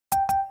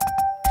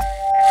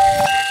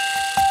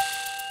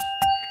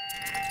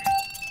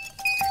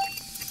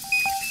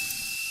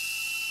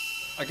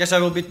guess I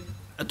will be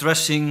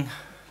addressing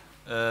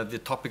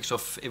the topics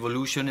of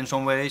evolution in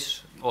some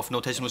ways, of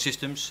notational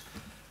systems,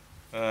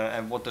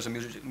 and what does a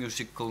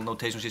musical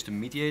notation system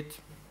mediate.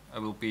 I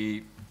will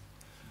be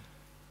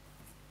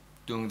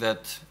doing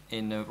that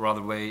in a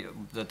rather way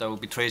that I will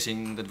be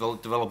tracing the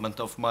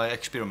development of my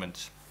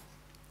experiments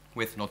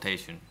with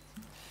notation.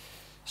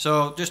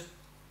 So just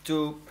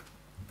to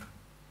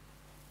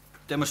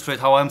demonstrate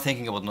how I'm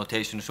thinking about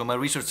notation, so my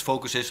research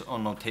focuses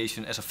on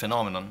notation as a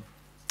phenomenon.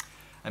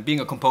 And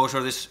being a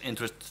composer, this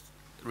interest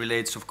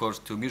relates, of course,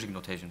 to music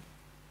notation.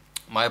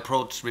 My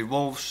approach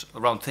revolves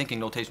around thinking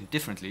notation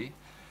differently,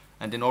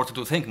 and in order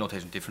to think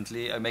notation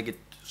differently, I make it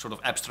sort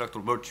of abstract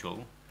or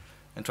virtual,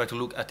 and try to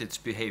look at its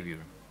behavior,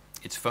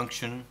 its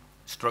function,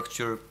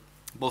 structure,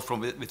 both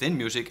from within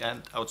music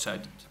and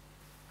outside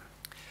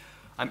it.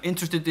 I'm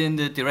interested in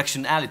the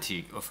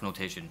directionality of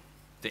notation,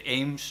 the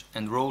aims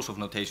and roles of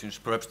notations,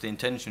 perhaps the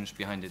intentions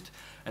behind it,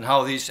 and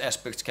how these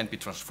aspects can be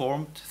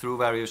transformed through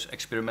various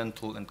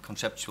experimental and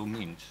conceptual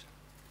means.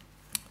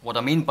 What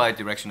I mean by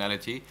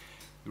directionality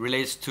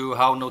relates to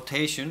how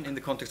notation in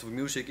the context of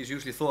music is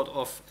usually thought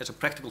of as a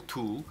practical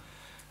tool,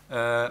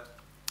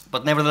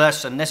 but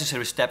nevertheless a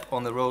necessary step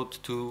on the road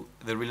to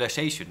the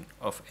realization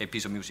of a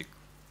piece of music.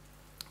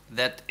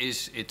 That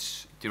is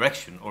its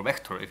direction, or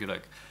vector, if you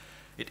like.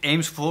 It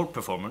aims for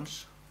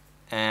performance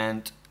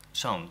and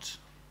sounds.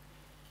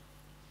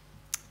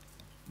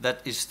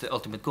 That is the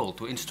ultimate goal,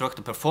 to instruct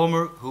a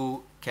performer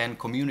who can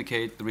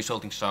communicate the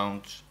resulting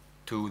sounds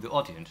to the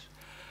audience.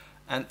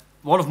 And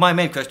one of my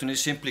main questions is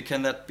simply,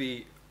 can that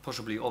be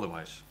possibly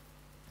otherwise?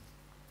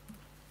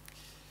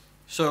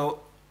 So,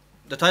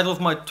 the title of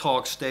my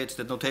talk states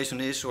that notation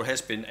is or has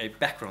been a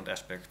background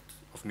aspect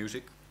of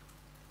music,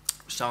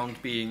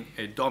 sound being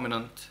a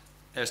dominant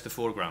as the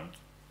foreground.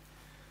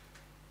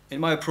 In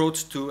my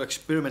approach to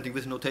experimenting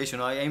with notation,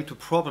 I aim to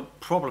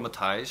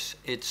problematize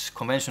its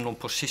conventional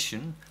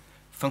position,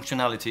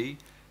 functionality,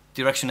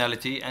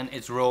 directionality, and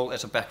its role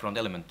as a background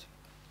element.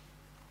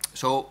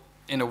 So,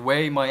 in a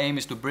way, my aim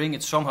is to bring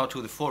it somehow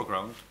to the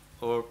foreground,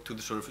 or to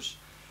the surface,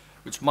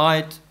 which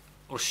might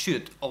or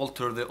should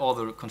alter the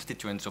other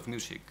constituents of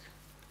music,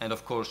 and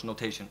of course,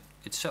 notation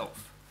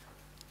itself.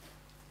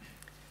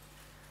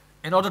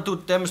 In order to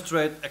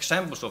demonstrate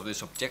examples of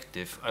this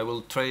objective, I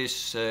will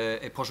trace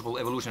a possible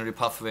evolutionary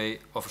pathway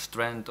of a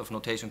strand of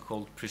notation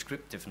called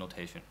prescriptive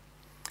notation.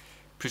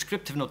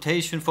 Prescriptive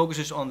notation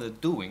focuses on the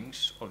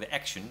doings or the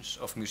actions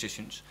of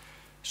musicians,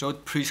 so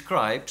it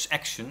prescribes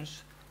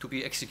actions to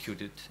be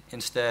executed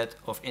instead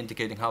of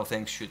indicating how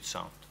things should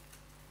sound.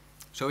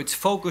 So its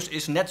focus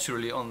is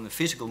naturally on the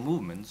physical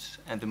movements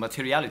and the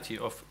materiality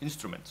of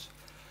instruments.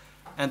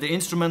 And the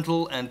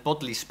instrumental and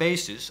bodily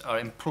spaces are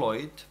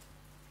employed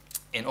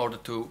in order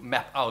to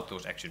map out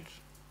those actions.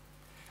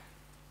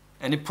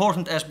 An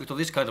important aspect of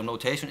this kind of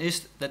notation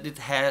is that it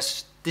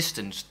has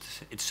distanced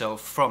itself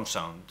from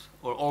sound,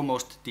 or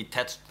almost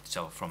detached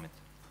itself from it.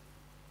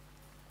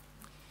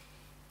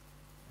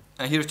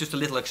 And here's just a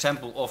little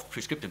example of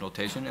prescriptive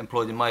notation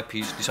employed in my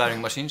piece,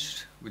 Desiring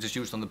Machines, which is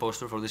used on the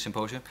poster for this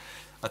symposium.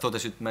 I thought I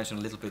should mention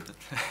a little bit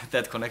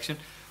that connection.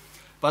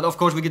 But of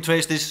course we could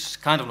trace this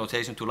kind of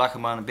notation to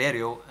Lachenmann and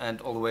Berio,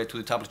 and all the way to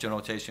the tablature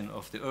notation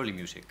of the early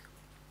music.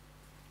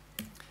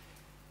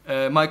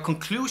 My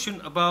conclusion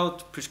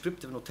about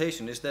prescriptive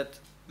notation is that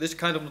this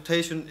kind of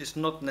notation is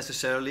not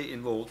necessarily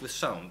involved with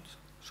sound,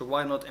 so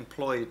why not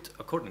employ it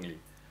accordingly,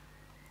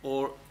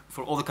 or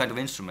for other kind of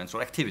instruments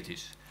or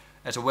activities,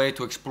 as a way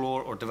to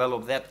explore or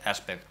develop that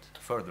aspect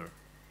further.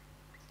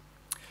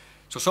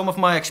 So some of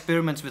my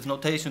experiments with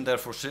notation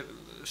therefore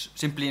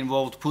simply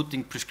involved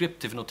putting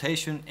prescriptive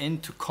notation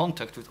into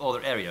contact with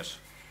other areas,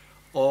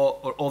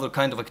 or other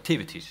kind of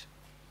activities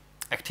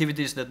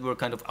that were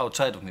kind of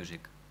outside of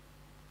music.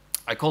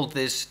 I called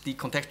this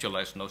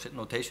decontextualized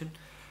notation,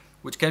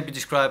 which can be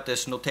described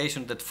as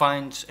notation that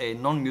finds a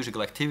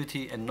non-musical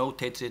activity and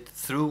notates it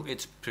through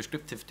its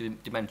prescriptive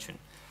dimension,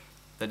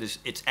 that is,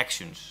 its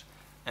actions,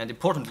 and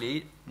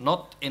importantly,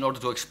 not in order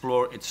to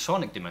explore its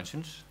sonic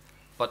dimensions,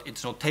 but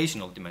its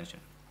notational dimension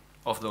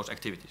of those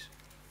activities.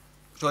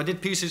 So I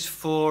did pieces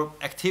for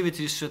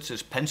activities such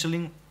as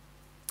penciling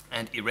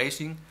and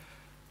erasing,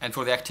 and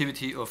for the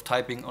activity of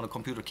typing on a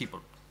computer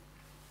keyboard.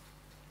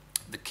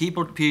 The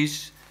keyboard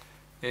piece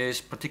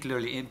is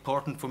particularly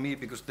important for me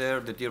because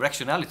there the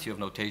directionality of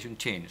notation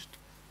changed.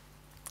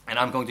 And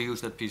I'm going to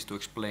use that piece to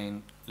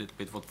explain a little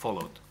bit what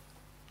followed.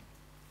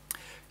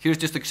 Here's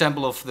just an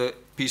example of the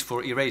piece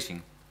for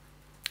erasing.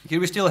 Here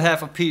we still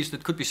have a piece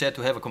that could be said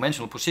to have a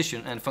conventional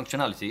position and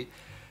functionality,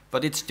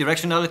 but its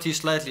directionality is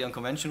slightly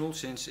unconventional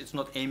since it's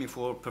not aiming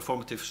for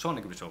performative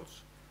sonic results.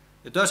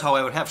 It does,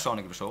 however, have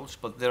sonic results,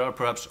 but there are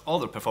perhaps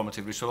other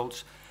performative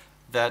results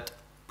that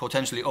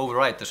potentially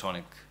override the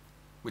sonic,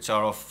 which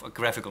are of a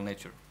graphical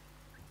nature.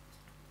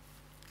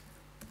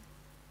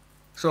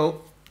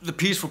 So the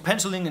piece for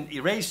penciling and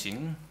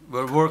erasing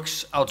were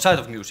works outside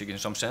of music in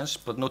some sense,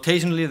 but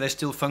notationally they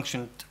still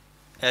functioned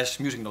as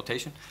music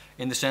notation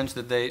in the sense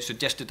that they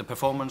suggested a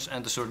performance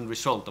and a certain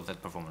result of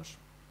that performance.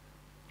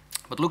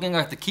 But looking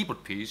at the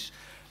keyboard piece,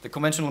 the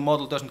conventional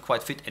model doesn't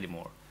quite fit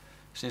anymore,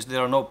 since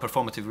there are no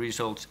performative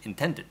results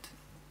intended.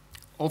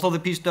 Although the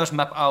piece does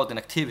map out an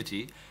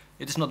activity,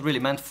 it is not really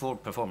meant for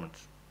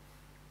performance.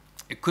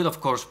 It could,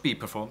 of course, be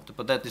performed,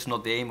 but that is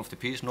not the aim of the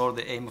piece, nor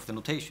the aim of the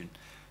notation.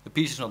 The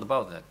piece is not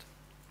about that.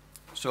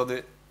 So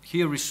the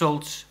here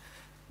results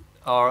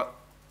are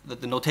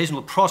that the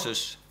notational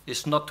process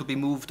is not to be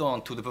moved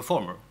on to the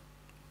performer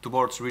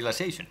towards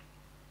realization,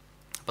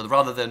 but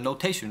rather the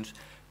notations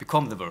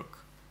become the work.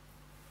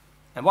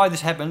 And why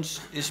this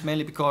happens is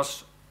mainly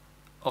because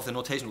of the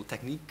notational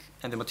technique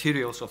and the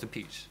materials of the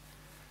piece.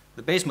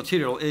 The base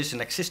material is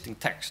an existing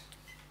text,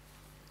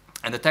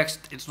 and the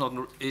text is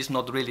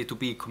not really to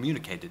be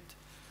communicated.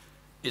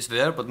 It's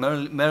there, but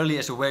merely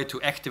as a way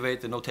to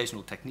activate the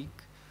notational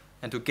technique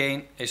and to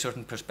gain a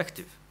certain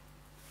perspective.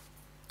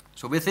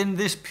 So within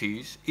this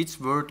piece, each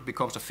word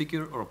becomes a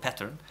figure or a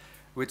pattern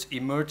which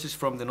emerges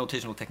from the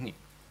notational technique.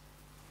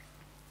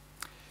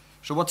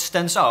 So what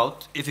stands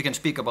out, if you can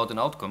speak about an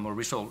outcome or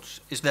results,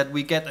 is that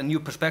we get a new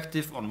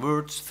perspective on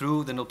words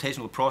through the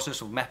notational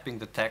process of mapping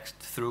the text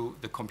through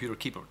the computer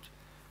keyboard.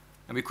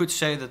 And we could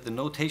say that the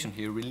notation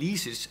here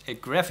releases a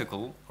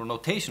graphical or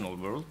notational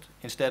world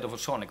instead of a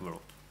sonic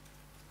world.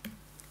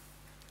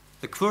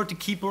 The QWERTY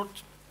keyboard,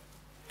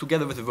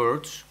 together with the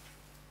words,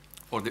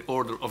 or the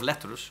order of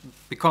letters,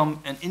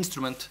 become an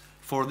instrument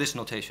for this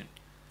notation.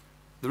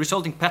 The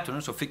resulting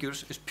patterns or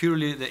figures is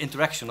purely the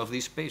interaction of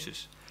these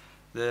spaces,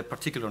 the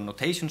particular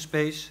notation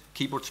space,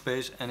 keyboard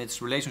space, and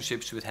its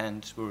relationships with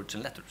hands, words,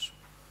 and letters.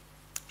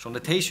 So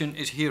notation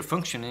is here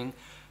functioning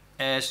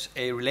as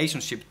a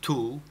relationship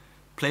tool,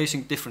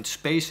 placing different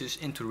spaces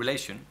into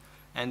relation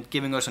and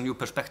giving us a new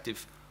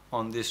perspective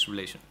on this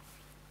relation.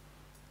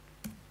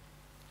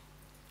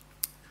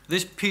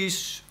 This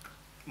piece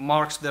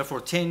marks,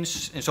 therefore,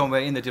 change in some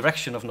way in the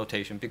direction of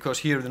notation, because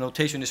here the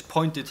notation is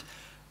pointed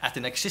at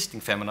an existing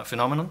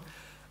phenomenon,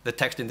 the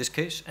text in this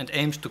case, and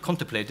aims to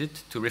contemplate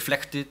it, to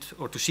reflect it,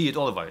 or to see it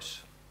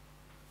otherwise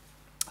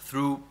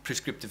through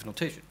prescriptive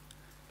notation.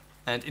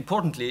 And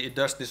importantly, it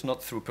does this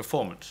not through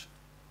performance.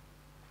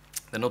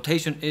 The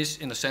notation is,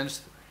 in a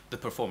sense, the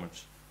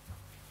performance.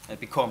 It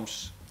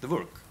becomes the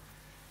work.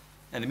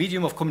 And the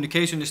medium of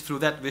communication is through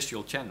that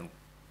visual channel.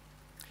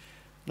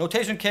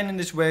 Notation can in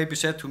this way be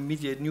said to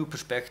mediate new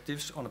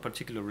perspectives on a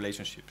particular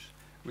relationships,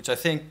 which I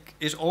think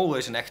is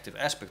always an active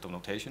aspect of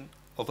notation,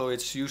 although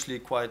it's usually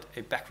quite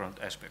a background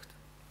aspect.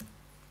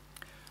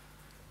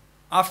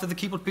 After the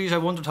keyboard piece, I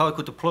wondered how I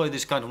could deploy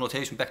this kind of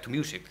notation back to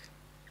music.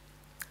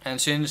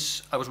 And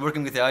since I was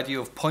working with the idea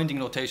of pointing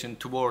notation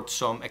towards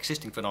some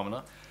existing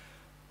phenomena,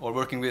 or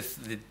working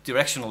with the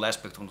directional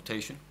aspect of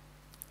notation,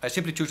 I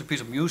simply choose a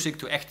piece of music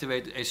to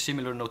activate a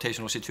similar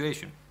notational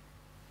situation.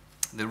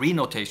 The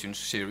Renotations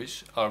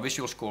series are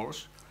visual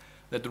scores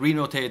that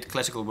renotate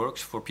classical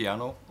works for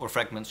piano or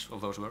fragments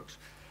of those works.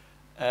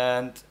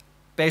 And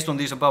based on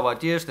these above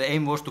ideas, the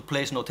aim was to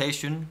place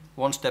notation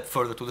one step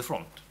further to the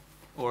front,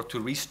 or to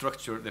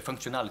restructure the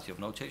functionality of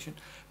notation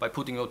by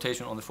putting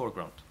notation on the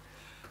foreground.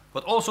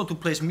 But also to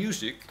place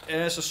music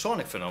as a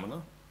sonic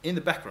phenomenon in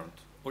the background,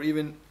 or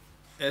even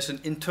as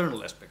an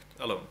internal aspect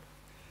alone,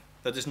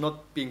 that is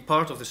not being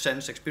part of the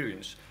sense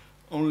experience,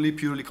 only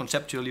purely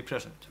conceptually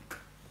present.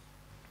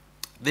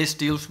 This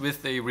deals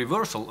with a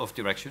reversal of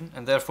direction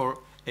and therefore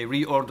a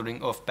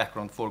reordering of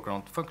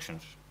background-foreground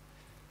functions.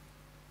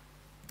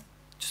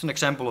 Just an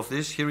example of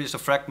this, here is a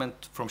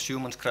fragment from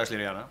Schumann's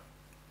Kreisleriana,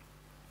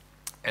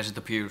 as it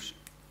appears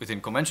within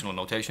conventional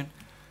notation.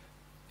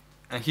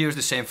 And here's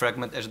the same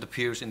fragment as it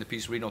appears in the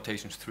piece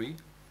Renotations 3.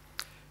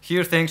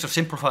 Here things are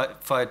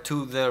simplified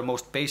to their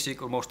most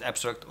basic or most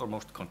abstract or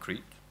most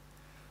concrete.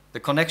 The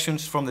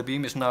connections from the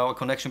beam is now a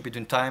connection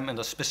between time and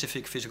a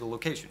specific physical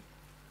location.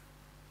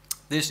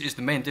 This is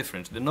the main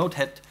difference. The note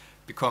head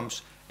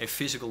becomes a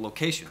physical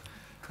location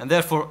and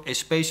therefore a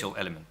spatial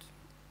element,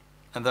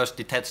 and thus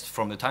detached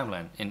from the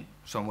timeline in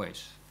some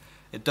ways.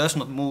 It does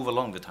not move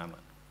along the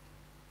timeline.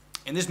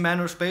 In this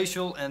manner,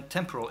 spatial and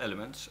temporal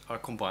elements are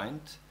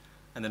combined,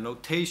 and the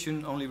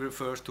notation only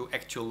refers to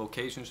actual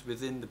locations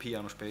within the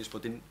piano space,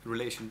 but in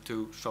relation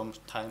to some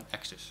time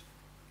axis.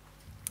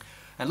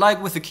 And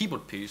like with the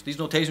keyboard piece, these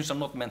notations are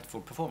not meant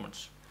for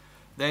performance.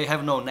 They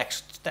have no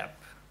next step.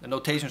 The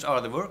notations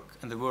are the work,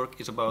 and the work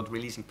is about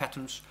releasing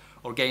patterns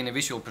or gain a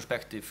visual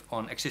perspective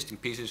on existing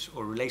pieces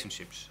or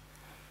relationships.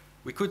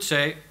 We could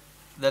say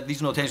that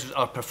these notations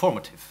are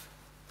performative,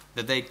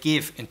 that they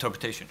give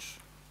interpretations.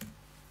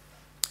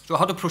 So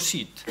how to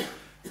proceed?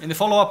 In the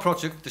follow-up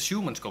project, the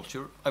Schumann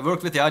sculpture, I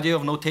worked with the idea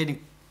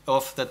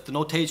of that the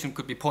notation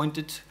could be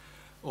pointed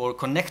or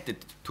connected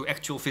to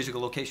actual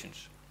physical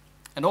locations,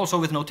 and also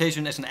with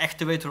notation as an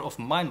activator of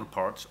minor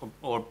parts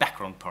or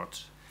background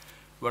parts,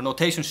 where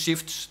notation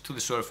shifts to the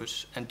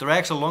surface and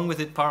drags along with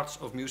it parts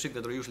of music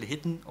that are usually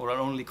hidden or are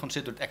only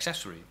considered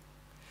accessory.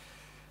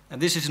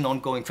 And this is an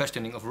ongoing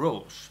questioning of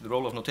roles: the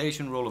role of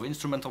notation, role of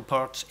instrumental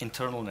parts,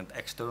 internal and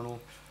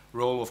external,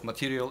 role of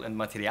material and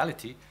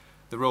materiality,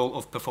 the role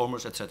of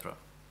performers, etc.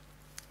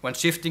 When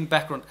shifting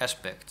background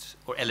aspects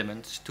or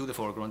elements to the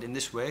foreground in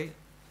this way,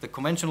 the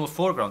conventional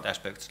foreground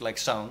aspects, like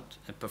sound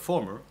and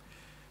performer,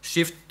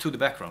 shift to the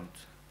background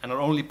and are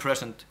only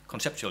present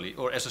conceptually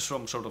or as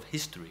some sort of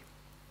history.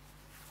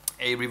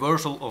 A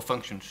reversal of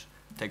functions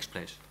takes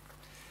place.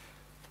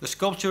 The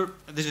sculpture,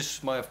 this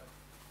is my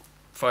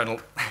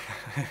final,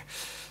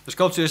 the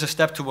sculpture is a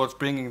step towards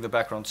bringing the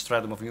background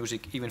stratum of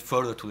music even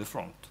further to the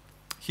front.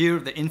 Here,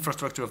 the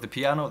infrastructure of the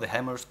piano, the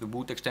hammers, the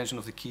wood extension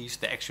of the keys,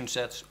 the action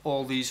sets,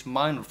 all these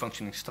minor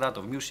functioning strata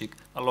of music,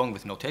 along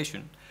with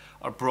notation,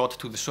 are brought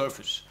to the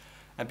surface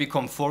and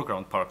become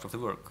foreground parts of the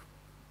work.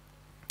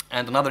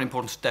 And another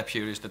important step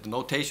here is that the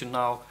notation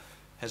now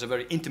has a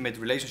very intimate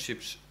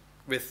relationship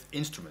with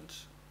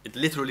instruments. It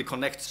literally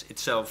connects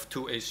itself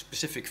to a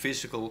specific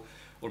physical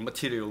or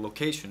material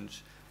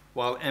locations,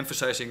 while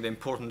emphasizing the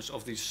importance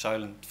of these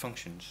silent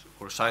functions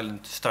or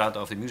silent strata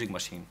of the music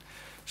machine.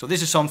 So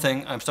this is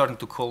something I'm starting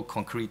to call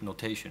concrete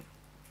notation.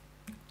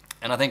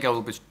 And I think I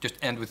will just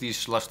end with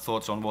these last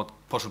thoughts on what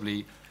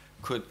possibly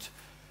could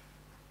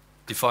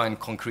define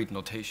concrete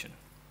notation.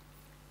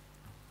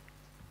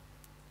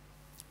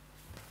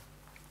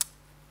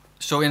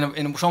 So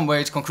in some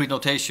ways, concrete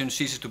notation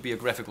ceases to be a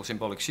graphical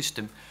symbolic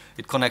system.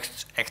 It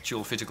connects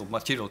actual physical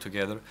material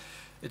together.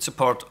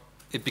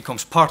 It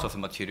becomes part of the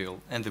material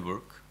and the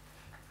work.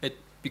 It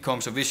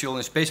becomes a visual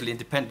and spatially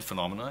independent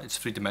phenomena. It's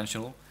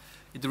three-dimensional.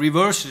 It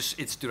reverses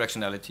its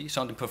directionality.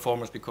 Sound and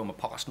performance become a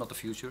past, not a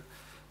future.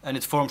 And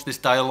it forms this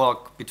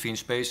dialogue between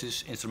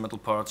spaces, instrumental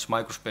parts,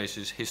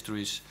 microspaces,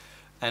 histories,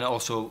 and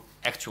also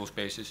actual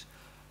spaces.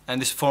 And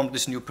this formed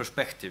these new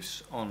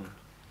perspectives on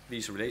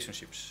these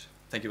relationships.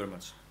 Thank you very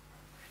much.